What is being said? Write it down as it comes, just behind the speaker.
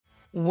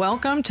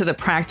Welcome to the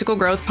Practical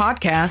Growth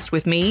Podcast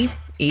with me,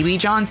 E.B.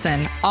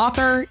 Johnson,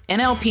 author,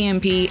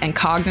 NLPMP, and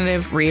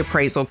cognitive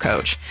reappraisal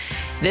coach.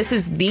 This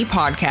is the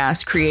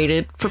podcast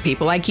created for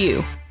people like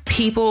you,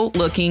 people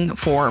looking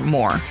for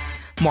more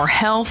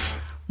health,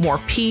 more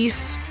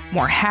peace,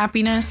 more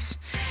happiness.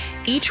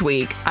 Each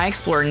week, I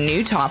explore a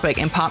new topic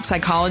in pop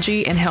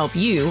psychology and help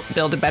you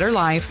build a better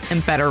life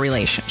and better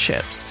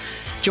relationships.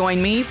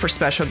 Join me for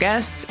special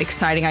guests,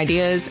 exciting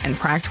ideas, and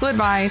practical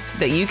advice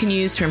that you can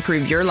use to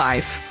improve your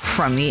life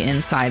from the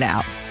inside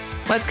out.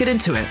 Let's get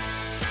into it.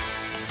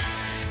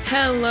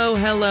 Hello,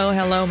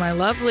 my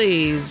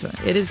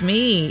lovelies. It is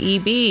me,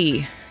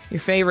 EB,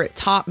 your favorite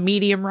top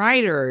medium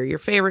writer, your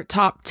favorite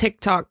top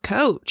TikTok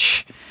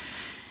coach,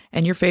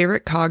 and your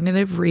favorite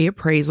cognitive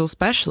reappraisal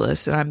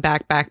specialist. And I'm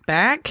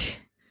back.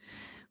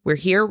 We're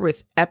here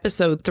with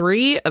episode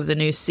 3 of the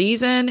new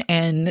season,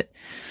 and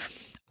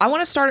I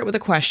want to start it with a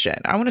question.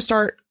 I want to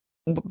start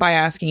by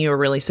asking you a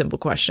really simple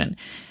question.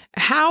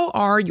 How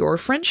are your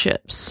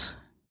friendships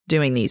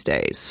doing these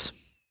days?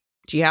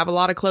 Do you have a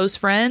lot of close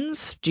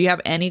friends? Do you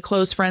have any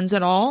close friends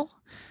at all?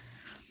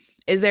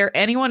 Is there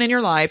anyone in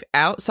your life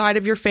outside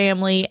of your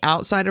family,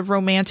 outside of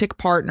romantic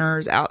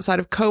partners, outside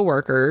of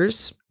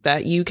coworkers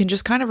that you can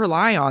just kind of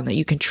rely on, that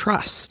you can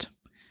trust?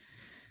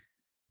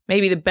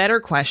 Maybe the better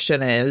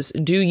question is,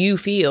 do you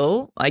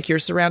feel like you're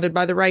surrounded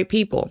by the right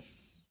people?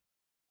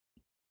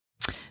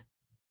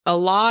 A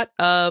lot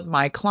of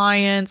my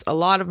clients, a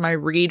lot of my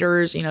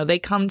readers, they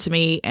come to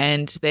me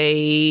and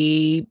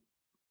they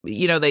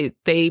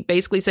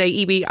basically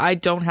say, EB, I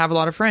don't have a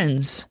lot of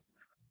friends.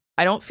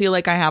 I don't feel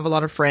like I have a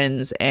lot of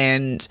friends.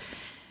 And,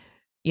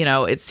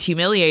 it's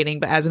humiliating.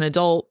 But as an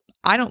adult,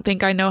 I don't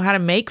think I know how to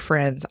make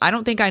friends. I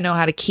don't think I know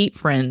how to keep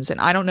friends. And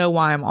I don't know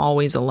why I'm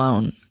always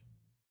alone.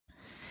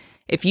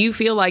 If you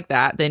feel like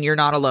that, then you're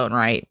not alone,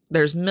 right?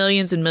 There's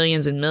millions and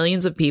millions and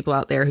millions of people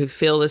out there who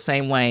feel the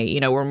same way.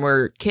 When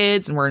we're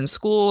kids and we're in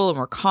school and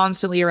we're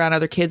constantly around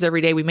other kids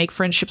every day, we make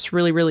friendships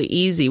really, really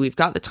easy. We've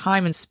got the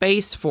time and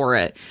space for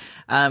it.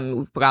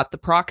 We've got the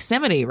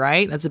proximity,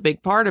 right? That's a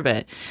big part of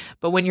it.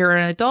 But when you're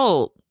an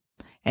adult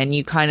and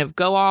you kind of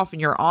go off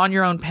and you're on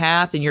your own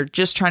path and you're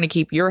just trying to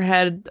keep your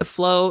head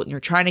afloat and you're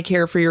trying to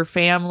care for your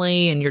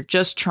family and you're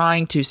just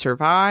trying to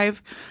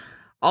survive,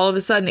 all of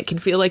a sudden it can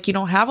feel like you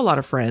don't have a lot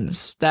of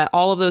friends, that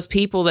all of those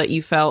people that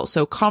you felt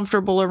so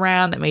comfortable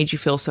around, that made you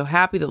feel so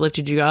happy, that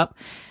lifted you up,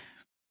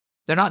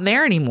 they're not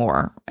there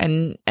anymore.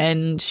 And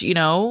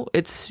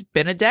it's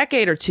been a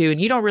decade or two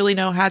and you don't really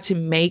know how to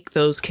make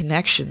those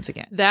connections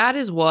again. That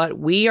is what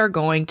we are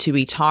going to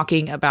be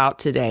talking about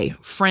today.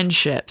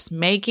 Friendships,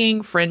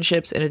 making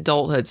friendships in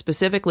adulthood,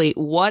 specifically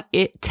what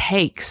it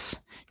takes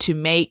to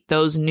make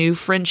those new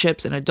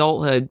friendships in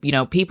adulthood,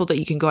 people that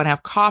you can go and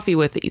have coffee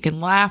with, that you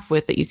can laugh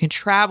with, that you can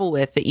travel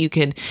with, that you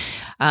can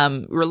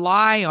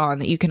rely on,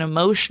 that you can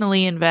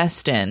emotionally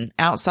invest in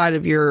outside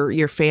of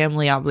your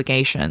family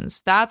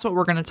obligations. That's what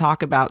we're going to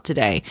talk about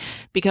today,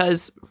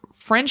 because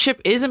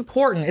friendship is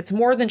important. It's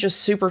more than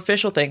just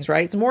superficial things,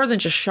 right? It's more than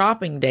just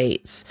shopping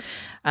dates.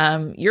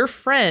 Your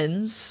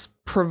friends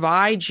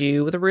provide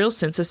you with a real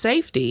sense of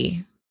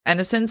safety and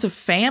a sense of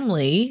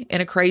family in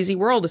a crazy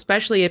world,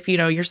 especially if,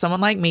 you're someone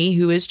like me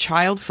who is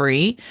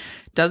child-free,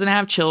 doesn't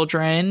have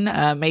children.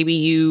 Maybe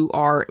you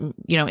are,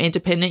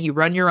 independent. You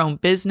run your own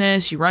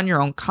business. You run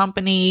your own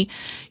company.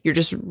 You're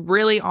just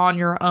really on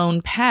your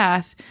own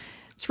path.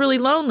 It's really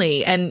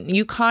lonely. And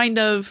you kind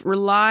of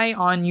rely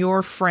on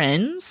your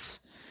friends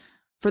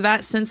for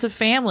that sense of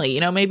family.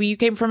 Maybe you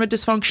came from a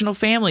dysfunctional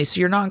family, so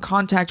you're not in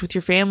contact with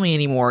your family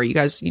anymore. You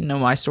guys, know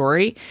my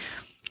story.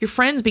 Your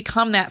friends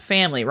become that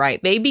family,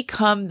 right? They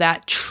become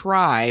that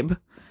tribe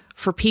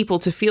for people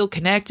to feel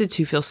connected,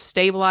 to feel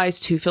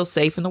stabilized, to feel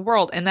safe in the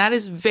world. And that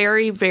is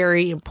very,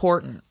 very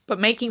important. But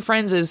making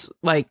friends is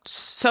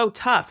so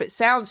tough. It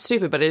sounds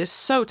stupid, but it is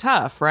so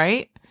tough,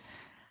 right?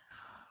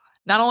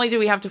 Not only do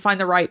we have to find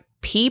the right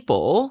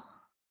people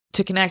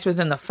to connect with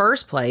in the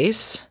first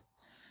place,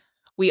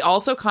 we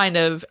also kind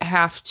of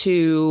have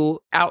to,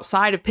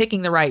 outside of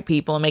picking the right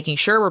people and making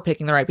sure we're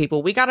picking the right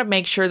people, we got to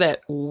make sure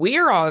that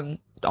we're on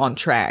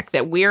track,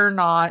 that we're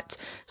not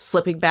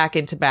slipping back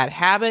into bad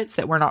habits,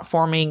 that we're not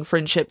forming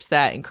friendships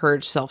that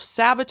encourage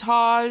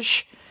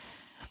self-sabotage,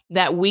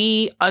 that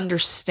we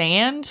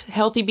understand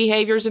healthy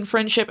behaviors in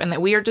friendship and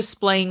that we are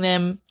displaying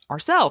them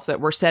ourselves, that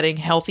we're setting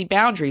healthy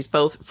boundaries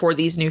both for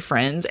these new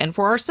friends and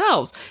for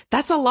ourselves.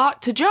 That's a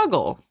lot to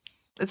juggle.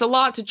 It's a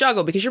lot to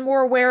juggle because you're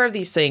more aware of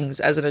these things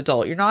as an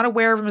adult. You're not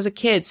aware of them as a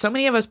kid. So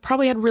many of us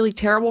probably had really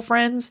terrible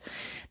friends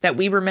that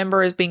we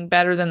remember as being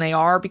better than they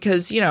are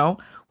because,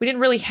 we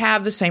didn't really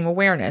have the same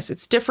awareness.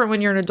 It's different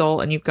when you're an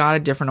adult and you've got a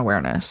different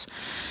awareness.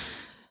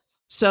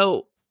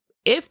 So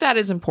if that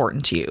is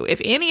important to you, if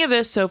any of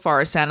this so far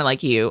has sounded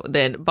like you,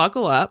 then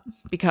buckle up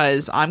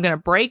because I'm going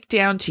to break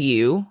down to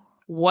you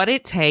what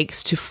it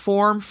takes to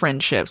form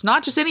friendships,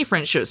 not just any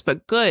friendships,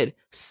 but good,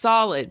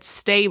 solid,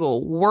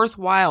 stable,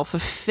 worthwhile,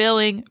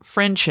 fulfilling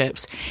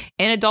friendships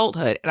in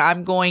adulthood. And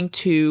I'm going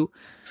to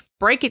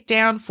break it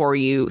down for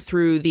you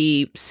through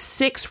the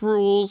 6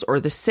 rules or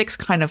the 6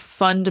 kind of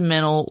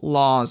fundamental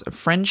laws of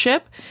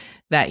friendship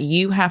that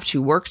you have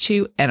to work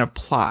to and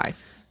apply.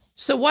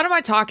 So what am I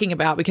talking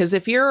about? Because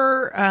if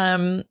you're,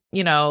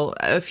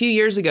 a few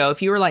years ago,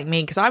 if you were like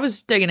me, because I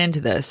was digging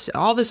into this,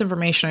 all this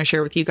information I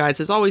share with you guys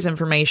is always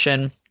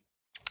information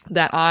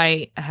that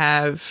I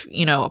have,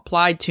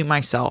 applied to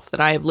myself, that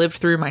I have lived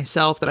through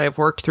myself, that I've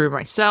worked through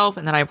myself,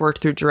 and that I've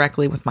worked through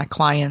directly with my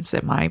clients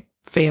and my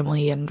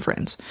family and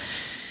friends.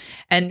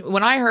 And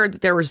when I heard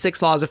that there were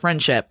 6 laws of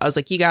friendship, I was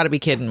like, you got to be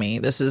kidding me.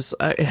 This is,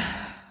 are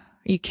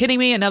you kidding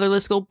me? Another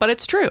listicle, but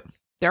it's true.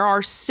 There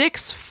are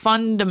 6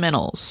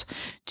 fundamentals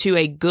to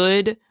a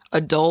good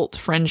adult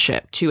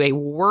friendship, to a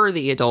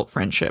worthy adult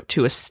friendship,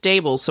 to a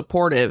stable,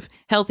 supportive,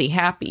 healthy,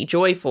 happy,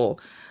 joyful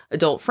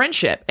adult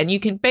friendship. And you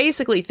can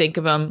basically think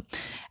of them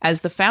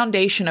as the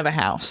foundation of a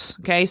house.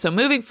 Okay. So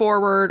moving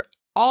forward,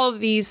 all of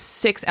these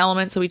 6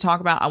 elements that we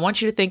talk about, I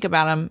want you to think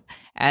about them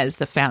as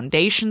the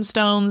foundation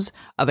stones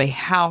of a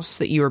house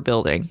that you are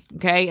building.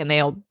 Okay. And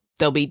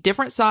there'll be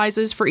different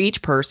sizes for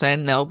each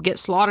person. They'll get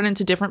slotted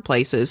into different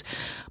places.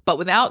 But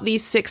without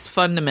these 6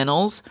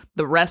 fundamentals,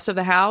 the rest of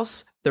the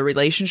house, the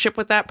relationship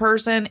with that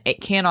person,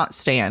 it cannot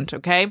stand.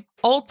 Okay.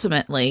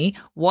 Ultimately,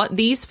 what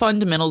these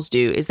fundamentals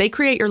do is they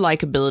create your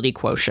likability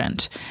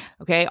quotient.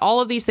 Okay. All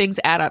of these things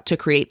add up to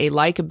create a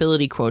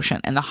likability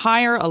quotient. And the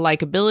higher a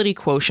likability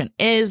quotient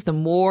is, the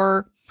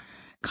more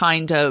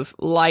kind of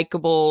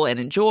likable and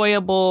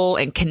enjoyable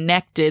and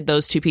connected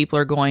those two people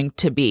are going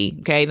to be.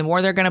 Okay. The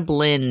more they're going to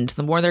blend,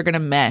 the more they're going to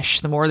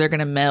mesh, the more they're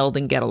going to meld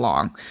and get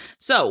along.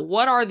 So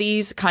what are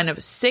these kind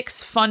of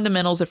 6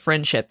 fundamentals of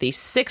friendship, these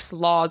 6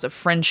 laws of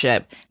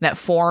friendship that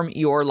form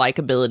your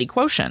likability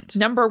quotient?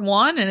 Number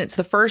 1, and it's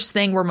the first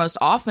thing we're most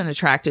often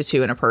attracted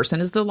to in a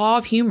person, is the law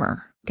of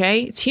humor.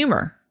 Okay. It's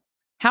humor.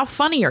 How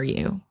funny are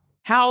you?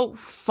 How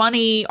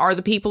funny are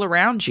the people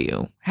around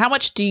you? How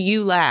much do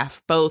you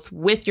laugh, both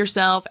with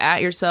yourself,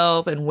 at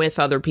yourself, and with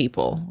other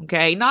people?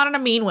 Okay. Not in a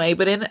mean way,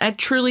 but in a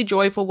truly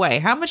joyful way.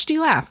 How much do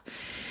you laugh?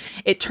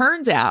 It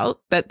turns out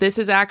that this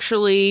is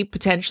actually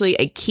potentially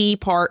a key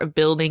part of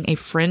building a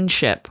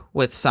friendship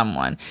with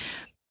someone.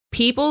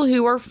 People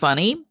who are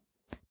funny,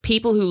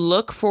 people who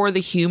look for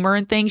the humor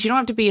in things. You don't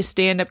have to be a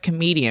stand-up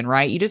comedian,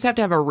 right? You just have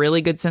to have a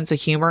really good sense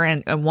of humor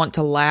and want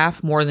to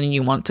laugh more than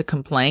you want to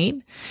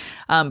complain.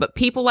 But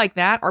people like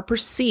that are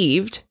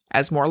perceived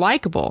as more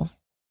likable.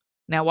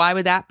 Now, why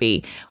would that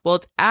be? Well,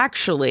 it's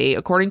actually,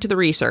 according to the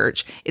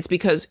research, it's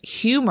because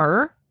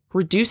humor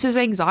reduces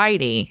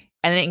anxiety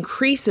and it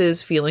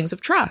increases feelings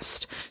of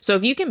trust. So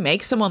if you can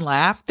make someone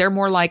laugh, they're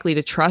more likely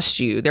to trust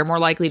you. They're more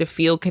likely to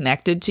feel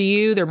connected to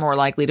you. They're more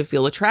likely to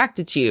feel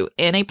attracted to you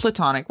in a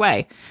platonic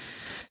way.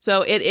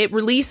 So it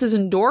releases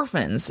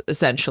endorphins,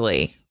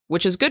 essentially,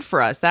 which is good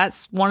for us.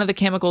 That's one of the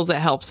chemicals that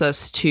helps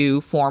us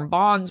to form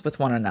bonds with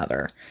one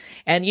another.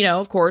 And,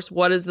 of course,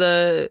 what does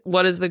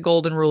the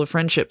golden rule of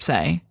friendship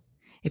say?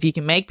 If you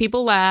can make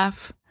people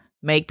laugh,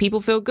 make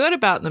people feel good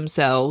about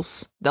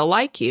themselves, they'll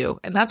like you.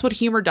 And that's what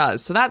humor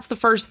does. So that's the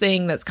first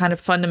thing that's kind of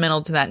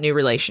fundamental to that new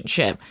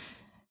relationship.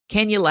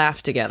 Can you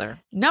laugh together?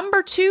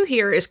 Number 2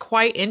 here is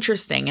quite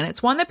interesting, and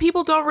it's one that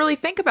people don't really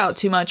think about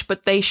too much,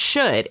 but they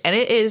should. And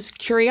it is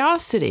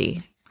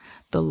curiosity.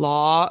 The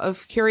law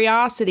of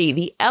curiosity,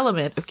 the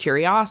element of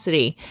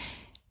curiosity.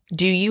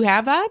 Do you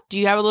have that? Do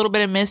you have a little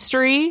bit of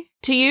mystery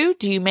to you?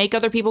 Do you make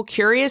other people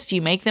curious? Do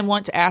you make them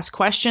want to ask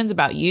questions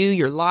about you,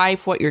 your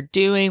life, what you're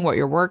doing, what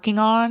you're working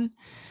on?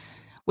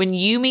 When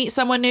you meet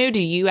someone new, do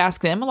you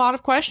ask them a lot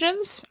of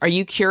questions? Are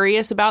you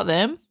curious about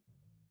them?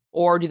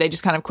 Or do they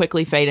just kind of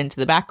quickly fade into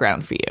the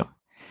background for you?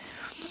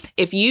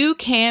 If you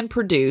can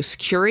produce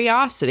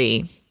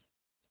curiosity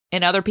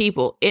in other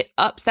people, it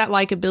ups that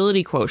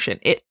likability quotient.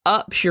 It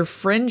ups your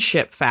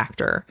friendship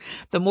factor.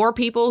 The more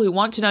people who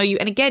want to know you,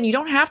 and again, you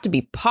don't have to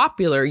be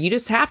popular. You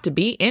just have to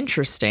be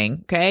interesting.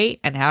 Okay.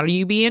 And how do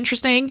you be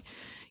interesting?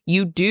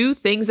 You do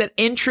things that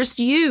interest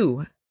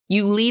you.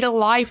 You lead a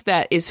life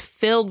that is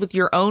filled with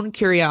your own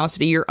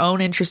curiosity, your own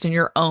interest, and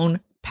your own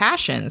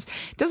passions.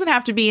 It doesn't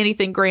have to be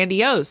anything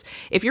grandiose.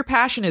 If your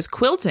passion is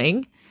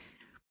quilting,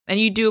 and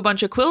you do a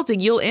bunch of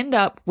quilting, you'll end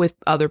up with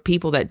other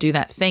people that do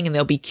that thing, and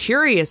they'll be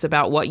curious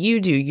about what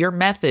you do, your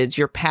methods,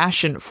 your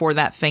passion for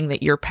that thing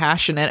that you're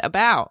passionate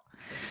about.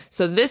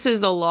 So this is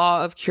the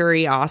law of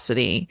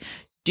curiosity.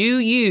 Do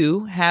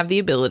you have the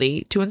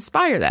ability to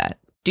inspire that?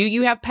 Do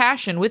you have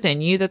passion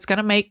within you that's going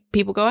to make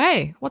people go,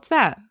 hey, what's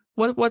that?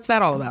 What's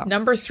that all about?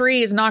 Number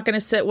 3 is not going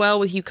to sit well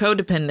with you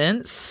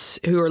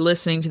codependents who are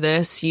listening to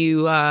this.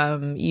 You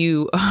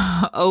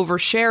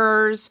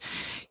oversharers,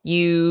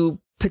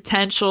 you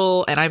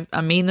potential, and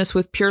I mean this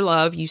with pure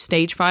love, you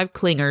stage 5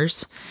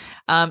 clingers.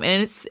 And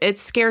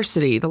it's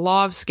scarcity, the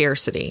law of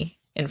scarcity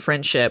in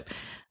friendship.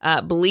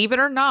 Believe it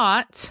or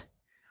not,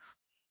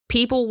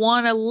 people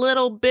want a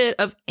little bit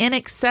of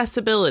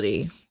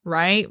inaccessibility,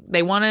 right?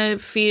 They want to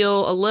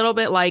feel a little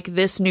bit like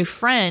this new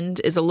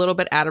friend is a little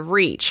bit out of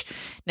reach.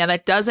 Now,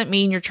 that doesn't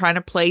mean you're trying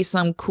to play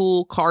some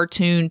cool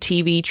cartoon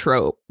TV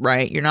trope,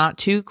 right? You're not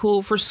too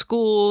cool for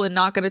school and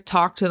not going to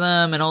talk to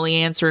them and only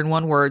answer in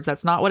one word.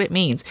 That's not what it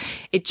means.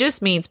 It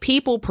just means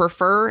people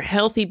prefer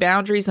healthy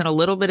boundaries and a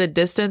little bit of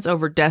distance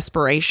over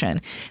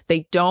desperation.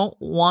 They don't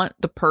want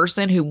the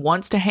person who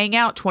wants to hang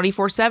out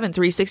 24/7,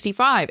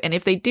 365. And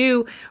if they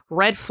do,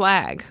 red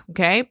flag,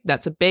 okay?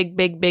 That's a big,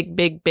 big, big,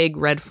 big, big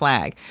red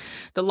flag.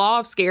 The law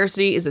of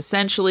scarcity is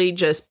essentially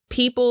just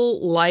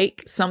people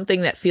like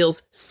something that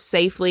feels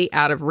safely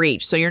out of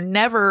reach. So you're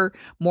never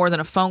more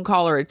than a phone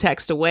call or a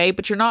text away,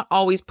 but you're not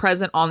always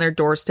present on their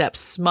doorstep,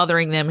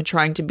 smothering them and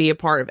trying to be a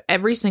part of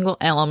every single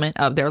element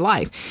of their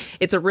life.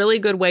 It's a really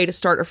good way to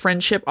start a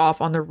friendship off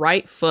on the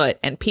right foot.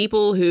 And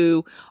people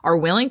who are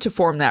willing to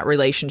form that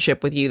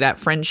relationship with you, that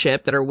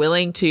friendship, that are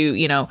willing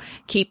to,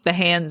 keep the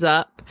hands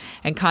up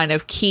and kind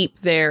of keep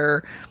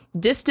their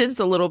distance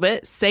a little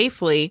bit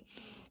safely,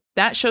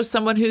 that shows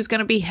someone who's going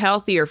to be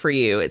healthier for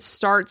you. It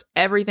starts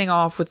everything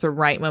off with the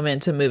right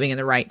momentum moving in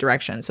the right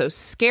direction. So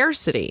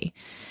scarcity,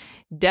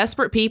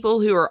 desperate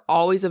people who are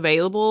always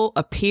available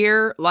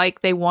appear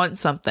like they want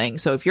something.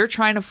 So if you're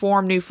trying to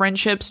form new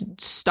friendships,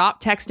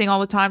 stop texting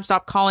all the time,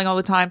 stop calling all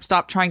the time,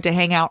 stop trying to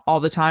hang out all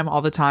the time,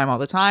 all the time, all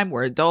the time.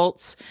 We're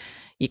adults.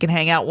 You can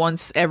hang out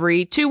once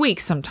every 2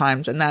 weeks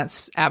sometimes, and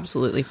that's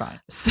absolutely fine.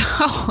 So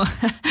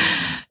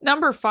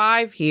number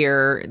 5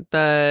 here,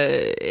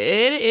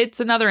 it's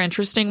another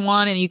interesting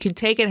one, and you can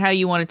take it how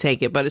you want to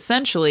take it. But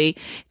essentially,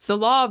 it's the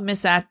law of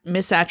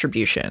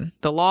misattribution.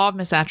 The law of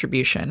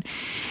misattribution.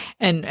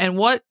 And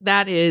what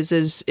that is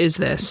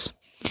this.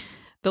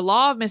 The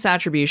law of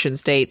misattribution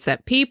states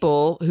that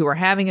people who are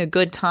having a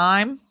good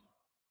time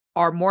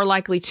are more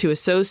likely to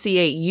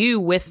associate you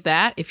with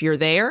that if you're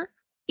there,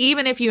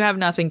 even if you have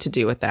nothing to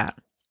do with that.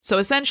 So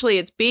essentially,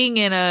 it's being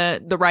in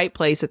the right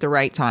place at the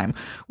right time.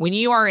 When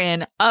you are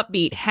in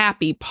upbeat,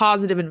 happy,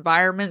 positive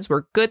environments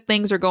where good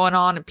things are going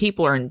on and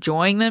people are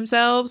enjoying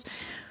themselves,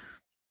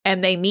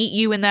 and they meet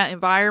you in that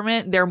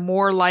environment, they're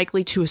more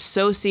likely to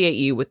associate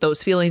you with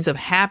those feelings of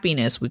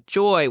happiness, with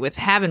joy, with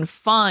having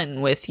fun,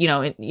 with,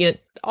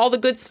 all the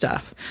good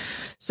stuff.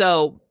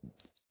 So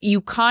you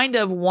kind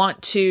of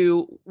want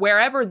to,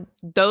 wherever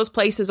those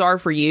places are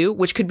for you,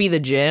 which could be the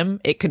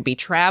gym, it could be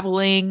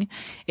traveling,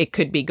 it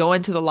could be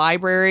going to the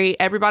library.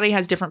 Everybody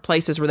has different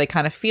places where they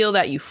kind of feel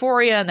that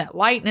euphoria and that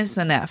lightness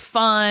and that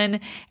fun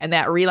and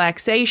that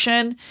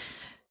relaxation.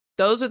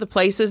 Those are the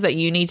places that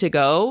you need to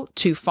go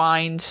to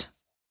find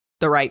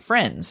the right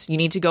friends. You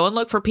need to go and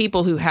look for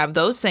people who have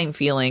those same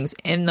feelings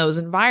in those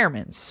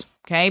environments.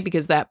 Okay,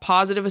 because that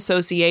positive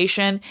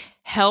association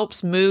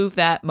helps move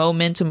that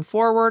momentum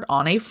forward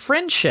on a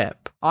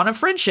friendship.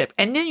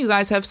 And then you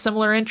guys have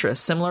similar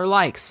interests, similar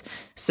likes,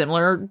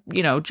 similar,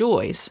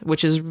 joys,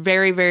 which is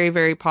very, very,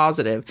 very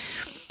positive.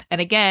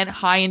 And again,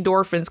 high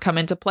endorphins come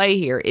into play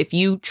here. If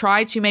you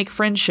try to make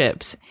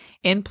friendships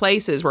in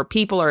places where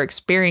people are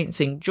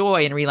experiencing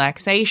joy and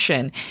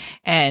relaxation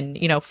and,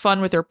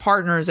 fun with their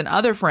partners and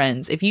other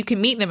friends, if you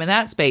can meet them in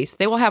that space,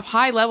 they will have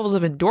high levels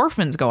of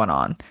endorphins going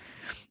on.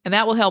 And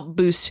that will help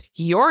boost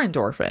your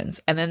endorphins.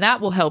 And then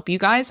that will help you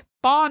guys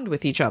bond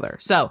with each other.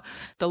 So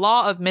the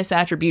law of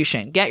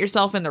misattribution, get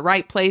yourself in the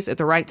right place at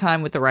the right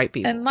time with the right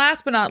people. And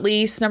last but not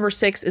least, number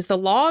 6 is the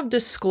law of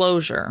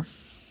disclosure.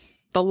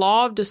 The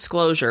law of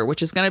disclosure,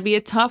 which is going to be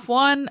a tough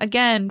one,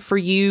 again, for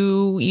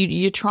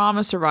you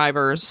trauma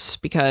survivors,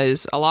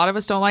 because a lot of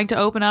us don't like to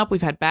open up.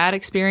 We've had bad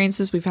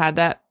experiences. We've had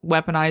that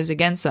weaponized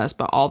against us.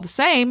 But all the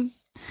same,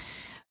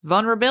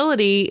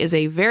 vulnerability is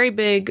a very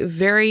big,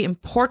 very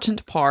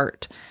important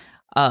part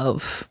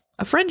of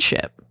a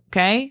friendship,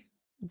 okay?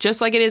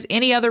 Just like it is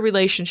any other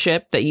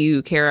relationship that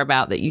you care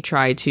about, that you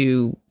try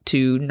to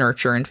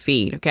nurture and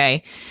feed,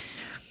 okay?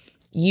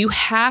 You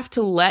have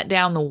to let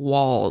down the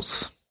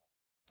walls.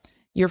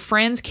 Your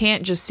friends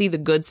can't just see the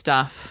good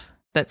stuff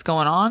that's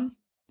going on.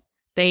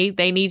 They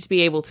need to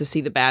be able to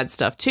see the bad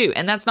stuff too.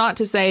 And that's not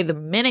to say the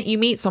minute you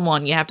meet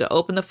someone, you have to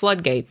open the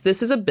floodgates.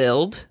 This is a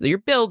build. You're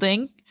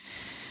building.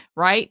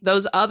 Right?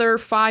 Those other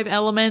 5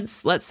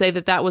 elements, let's say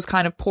that was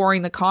kind of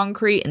pouring the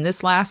concrete. And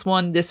this last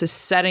one, this is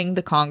setting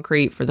the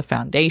concrete for the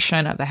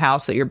foundation of the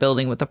house that you're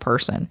building with the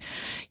person.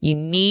 You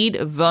need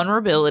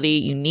vulnerability.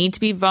 You need to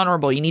be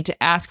vulnerable. You need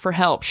to ask for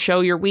help, show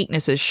your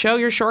weaknesses, show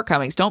your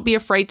shortcomings. Don't be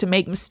afraid to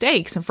make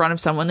mistakes in front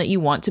of someone that you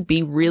want to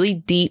be really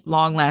deep,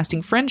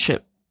 long-lasting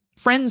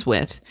friends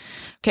with.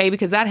 Okay?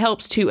 Because that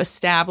helps to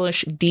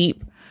establish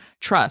deep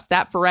trust.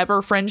 That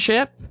forever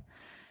friendship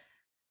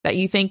that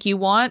you think you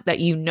want, that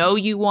you know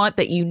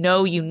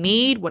you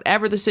need,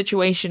 whatever the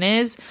situation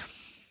is,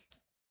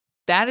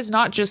 that is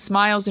not just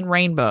smiles and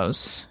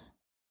rainbows.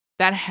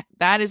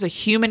 That is a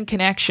human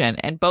connection,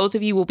 and both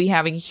of you will be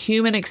having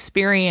human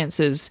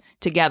experiences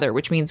together,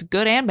 which means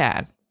good and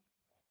bad.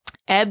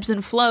 Ebbs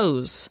and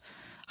flows,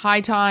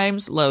 high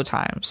times, low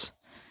times.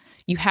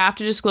 You have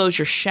to disclose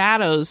your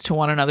shadows to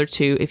one another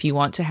too if you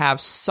want to have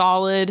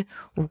solid,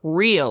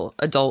 real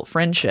adult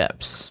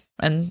friendships.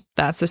 And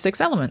that's the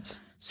 6 elements.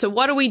 So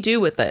what do we do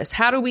with this?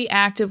 How do we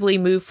actively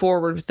move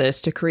forward with this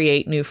to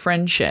create new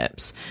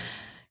friendships?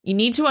 You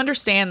need to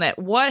understand that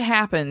what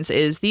happens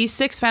is these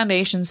 6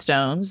 foundation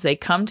stones, they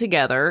come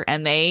together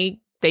and they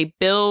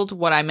build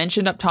what I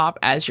mentioned up top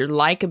as your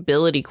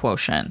likability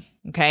quotient.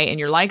 Okay. And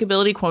your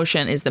likability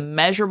quotient is the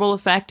measurable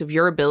effect of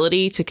your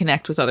ability to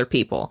connect with other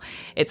people.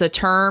 It's a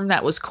term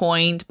that was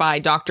coined by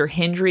Dr.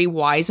 Henry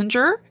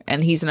Weisinger,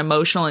 and he's an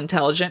emotional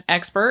intelligence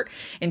expert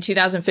in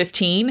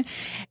 2015.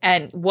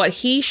 And what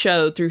he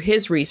showed through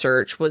his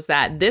research was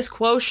that this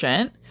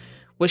quotient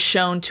was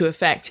shown to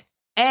affect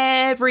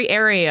every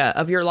area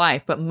of your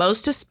life, but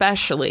most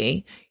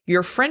especially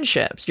your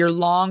friendships, your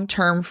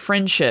long-term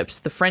friendships,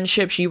 the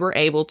friendships you were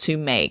able to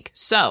make.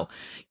 So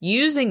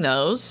using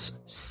those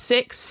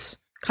 6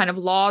 kind of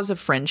laws of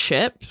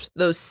friendship,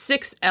 those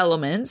 6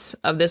 elements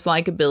of this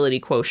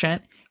likability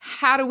quotient,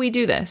 how do we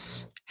do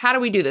this? How do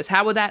we do this?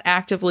 How would that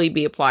actively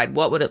be applied?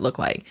 What would it look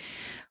like?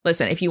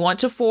 Listen, if you want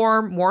to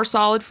form more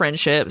solid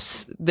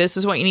friendships, this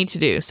is what you need to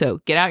do.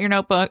 So get out your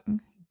notebook,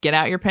 get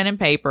out your pen and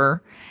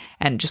paper,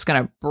 and just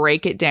going to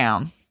break it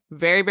down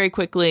very, very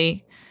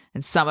quickly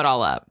and sum it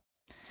all up.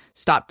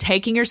 Stop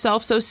taking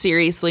yourself so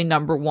seriously,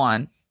 number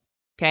 1.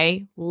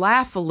 Okay?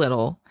 Laugh a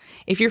little.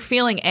 If you're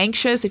feeling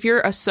anxious, if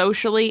you're a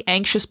socially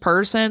anxious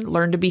person,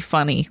 learn to be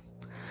funny.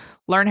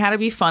 Learn how to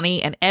be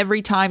funny, and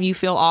every time you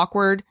feel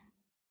awkward,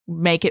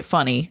 make it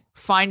funny.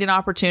 Find an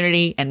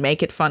opportunity and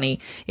make it funny.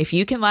 If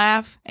you can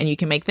laugh and you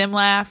can make them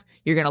laugh,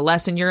 you're going to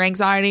lessen your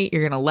anxiety.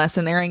 You're going to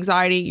lessen their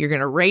anxiety. You're going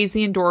to raise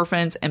the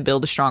endorphins and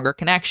build a stronger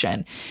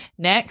connection.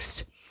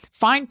 Next,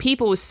 find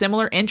people with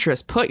similar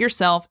interests. Put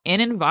yourself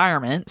in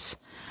environments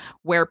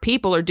where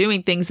people are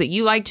doing things that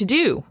you like to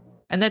do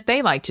and that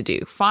they like to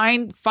do.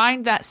 Find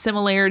that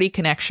similarity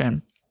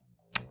connection.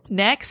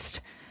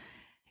 Next,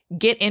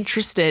 get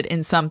interested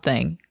in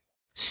something.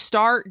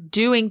 Start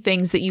doing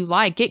things that you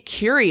like. Get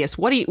curious.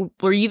 Were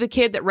you the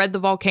kid that read the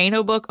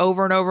volcano book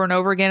over and over and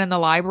over again in the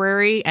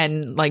library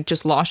and like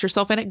just lost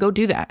yourself in it? Go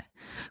do that.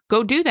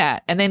 Go do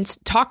that. And then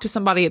talk to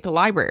somebody at the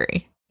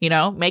library. You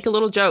know, make a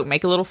little joke,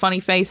 make a little funny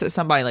face at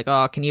somebody like,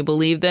 oh, can you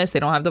believe this? They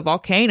don't have the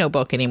volcano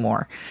book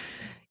anymore.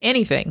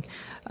 Anything.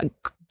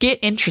 Get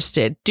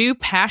interested. Do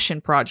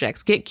passion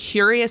projects. Get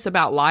curious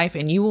about life,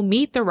 and you will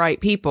meet the right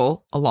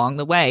people along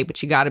the way,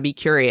 but you got to be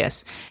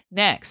curious.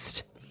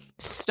 Next,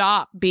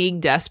 stop being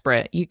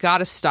desperate. You got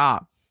to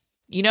stop.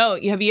 You know,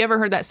 have you ever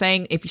heard that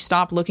saying, if you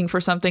stop looking for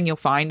something, you'll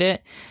find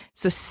it?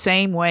 It's the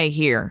same way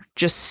here.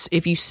 Just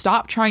if you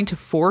stop trying to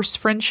force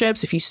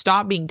friendships, if you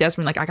stop being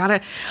desperate, like,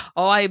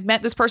 I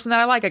met this person that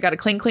I like. I got to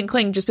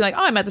cling. Just be like,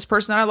 oh, I met this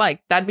person that I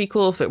like. That'd be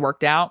cool if it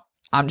worked out.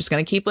 I'm just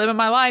going to keep living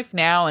my life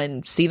now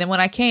and see them when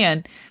I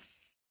can.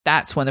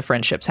 That's when the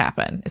friendships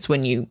happen. It's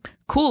when you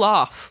cool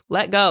off,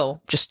 let go,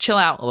 just chill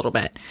out a little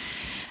bit.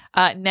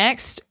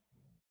 Next,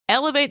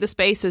 elevate the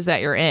spaces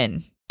that you're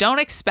in. Don't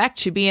expect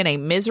to be in a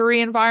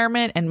misery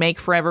environment and make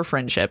forever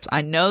friendships.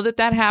 I know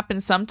that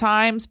happens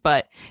sometimes,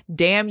 but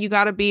damn, you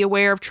got to be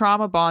aware of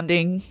trauma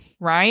bonding,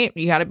 right?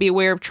 You got to be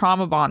aware of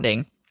trauma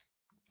bonding.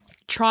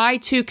 Try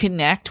to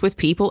connect with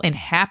people in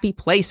happy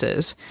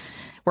places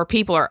where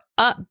people are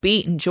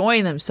upbeat,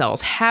 enjoying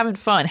themselves, having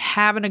fun,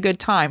 having a good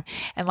time.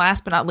 And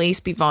last but not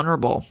least, be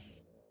vulnerable.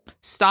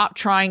 Stop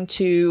trying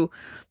to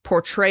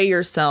portray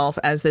yourself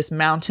as this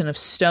mountain of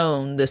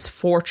stone, this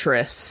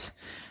fortress,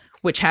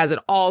 which has it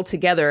all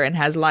together and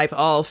has life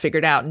all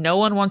figured out. No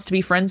one wants to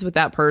be friends with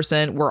that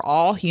person. We're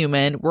all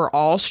human. We're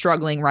all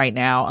struggling right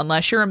now,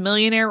 unless you're a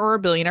millionaire or a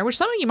billionaire, which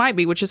some of you might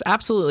be, which is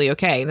absolutely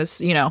okay.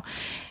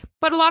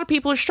 But a lot of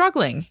people are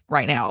struggling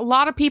right now. A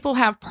lot of people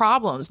have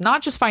problems,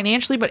 not just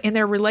financially, but in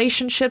their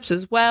relationships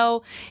as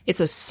well. It's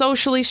a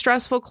socially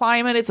stressful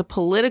climate. It's a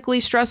politically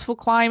stressful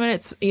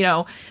climate.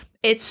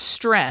 It's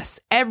stress.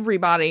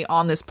 Everybody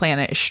on this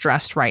planet is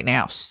stressed right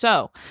now.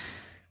 So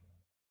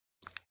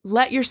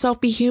let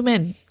yourself be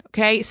human.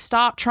 Okay.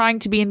 Stop trying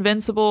to be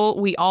invincible.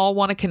 We all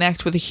want to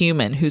connect with a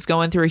human who's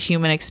going through a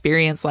human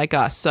experience like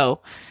us.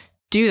 So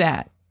do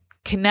that.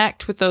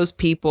 Connect with those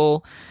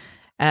people,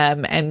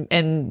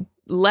 and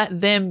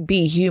let them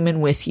be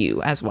human with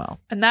you as well.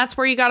 And that's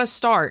where you got to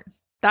start.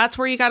 That's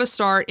where you got to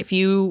start if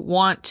you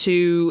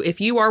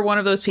are one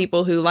of those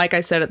people who, like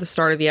I said at the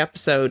start of the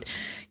episode,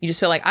 you just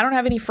feel like, I don't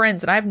have any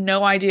friends and I have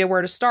no idea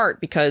where to start,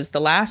 because the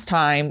last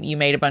time you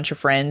made a bunch of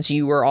friends,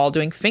 you were all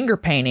doing finger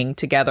painting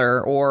together,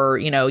 or,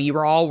 you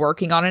were all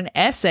working on an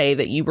essay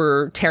that you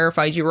were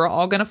terrified you were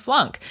all going to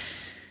flunk.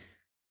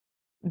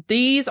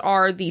 These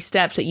are the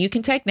steps that you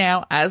can take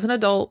now as an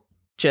adult,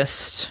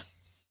 just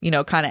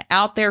kind of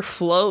out there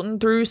floating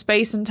through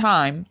space and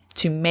time,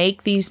 to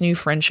make these new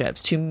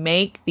friendships, to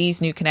make these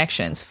new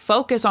connections.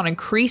 Focus on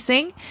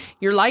increasing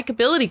your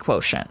likability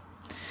quotient.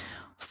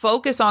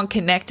 Focus on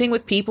connecting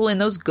with people in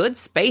those good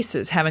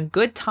spaces, having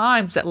good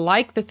times, that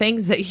like the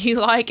things that you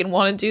like and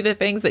want to do the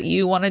things that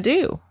you want to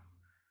do.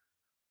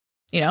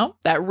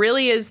 That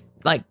really is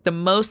like the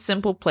most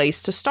simple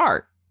place to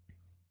start.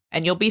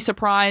 And you'll be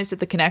surprised at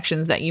the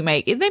connections that you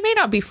make. They may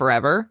not be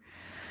forever.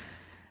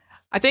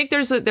 I think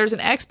there's an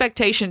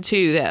expectation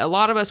too that a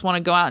lot of us want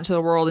to go out into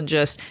the world and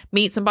just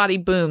meet somebody.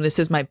 Boom, this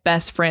is my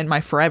best friend,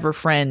 my forever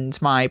friend,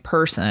 my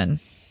person.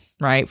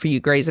 right? For you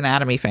Grey's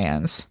Anatomy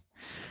fans.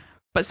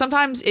 But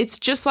sometimes it's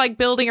just like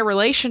building a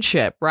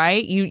relationship,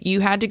 right? You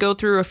had to go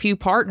through a few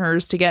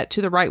partners to get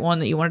to the right one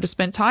that you wanted to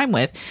spend time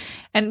with.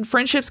 And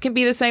friendships can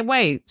be the same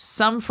way.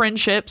 Some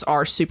friendships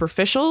are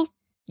superficial.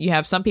 You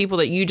have some people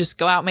that you just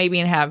go out maybe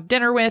and have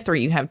dinner with, or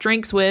you have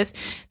drinks with.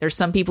 There's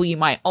some people you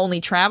might only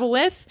travel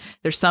with.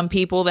 There's some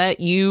people that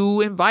you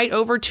invite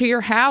over to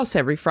your house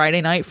every Friday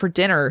night for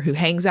dinner, who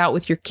hangs out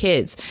with your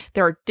kids.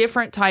 There are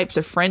different types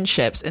of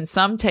friendships, and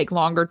some take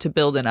longer to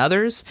build than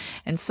others.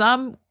 And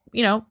some,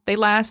 they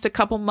last a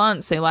couple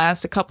months, they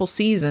last a couple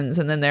seasons,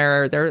 and then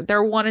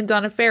they're one and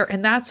done affair.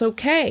 And that's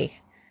okay.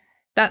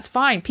 That's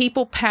fine.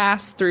 People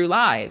pass through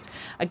lives.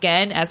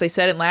 Again, as I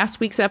said in last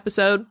week's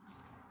episode,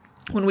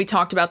 when we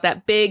talked about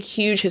that big,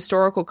 huge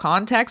historical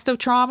context of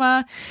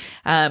trauma,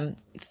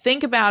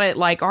 think about it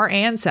like our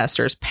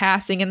ancestors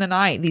passing in the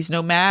night, these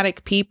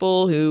nomadic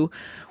people who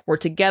were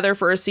together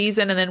for a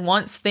season. And then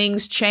once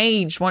things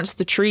changed, once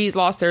the trees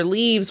lost their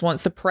leaves,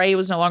 once the prey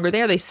was no longer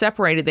there, they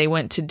separated, they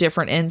went to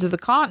different ends of the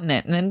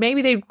continent. And then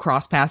maybe they'd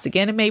cross paths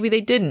again, and maybe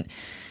they didn't.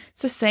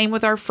 It's the same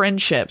with our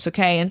friendships.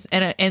 Okay.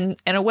 And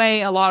in a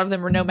way, a lot of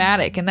them are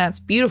nomadic, and that's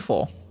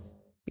beautiful,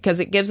 because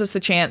it gives us the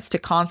chance to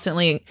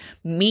constantly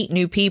meet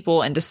new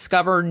people and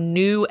discover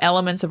new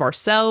elements of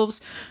ourselves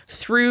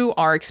through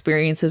our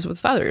experiences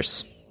with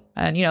others.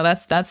 And,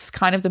 that's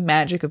kind of the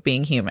magic of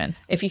being human.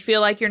 If you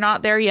feel like you're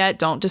not there yet,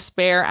 don't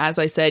despair. As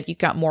I said, you've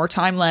got more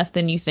time left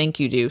than you think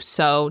you do.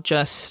 So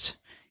just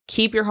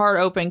keep your heart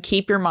open,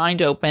 keep your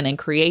mind open, and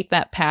create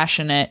that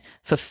passionate,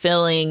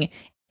 fulfilling,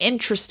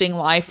 interesting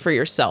life for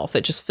yourself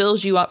that just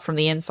fills you up from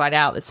the inside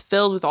out. It's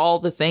filled with all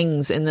the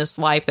things in this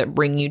life that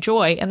bring you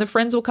joy, and the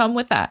friends will come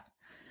with that.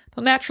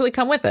 They'll naturally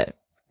come with it.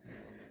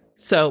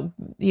 So,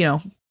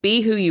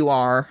 be who you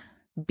are,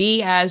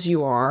 be as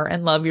you are,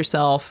 and love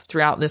yourself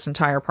throughout this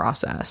entire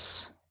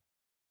process.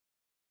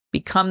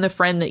 Become the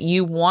friend that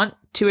you want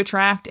to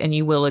attract, and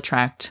you will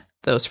attract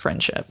those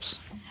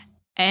friendships.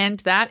 And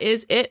that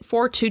is it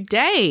for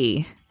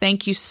today.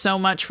 Thank you so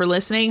much for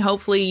listening.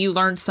 Hopefully you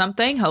learned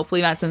something.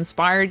 Hopefully that's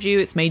inspired you.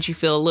 It's made you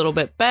feel a little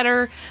bit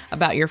better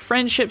about your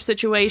friendship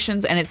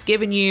situations, and it's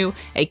given you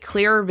a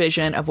clearer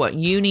vision of what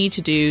you need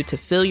to do to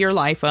fill your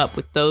life up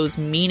with those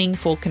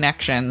meaningful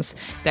connections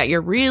that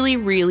you're really,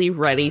 really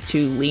ready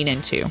to lean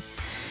into.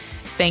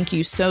 Thank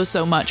you so,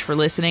 so much for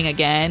listening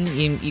again.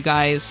 You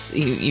guys,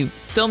 you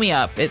fill me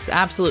up. It's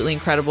absolutely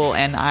incredible,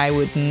 and I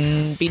would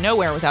be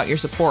nowhere without your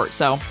support.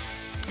 So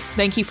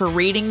thank you for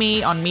reading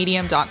me on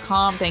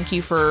medium.com. Thank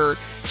you for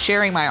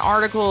sharing my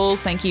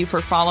articles. Thank you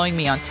for following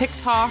me on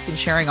TikTok and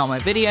sharing all my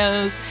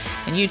videos,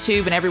 and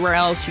YouTube and everywhere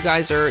else. You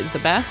guys are the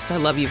best. I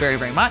love you very,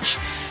 very much.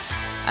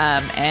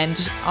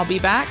 And I'll be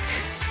back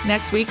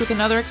next week with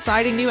another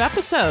exciting new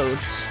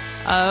episodes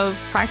of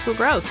Practical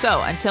Growth.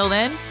 So until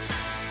then,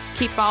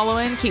 keep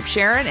following, keep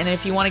sharing. And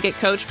if you want to get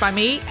coached by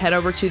me, head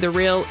over to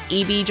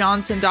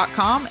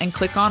therealebjohnson.com and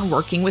click on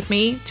Working with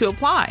Me to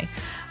apply.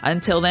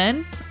 Until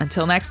then,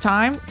 until next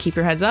time, keep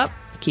your heads up,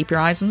 keep your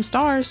eyes on the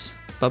stars.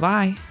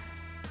 Bye-bye.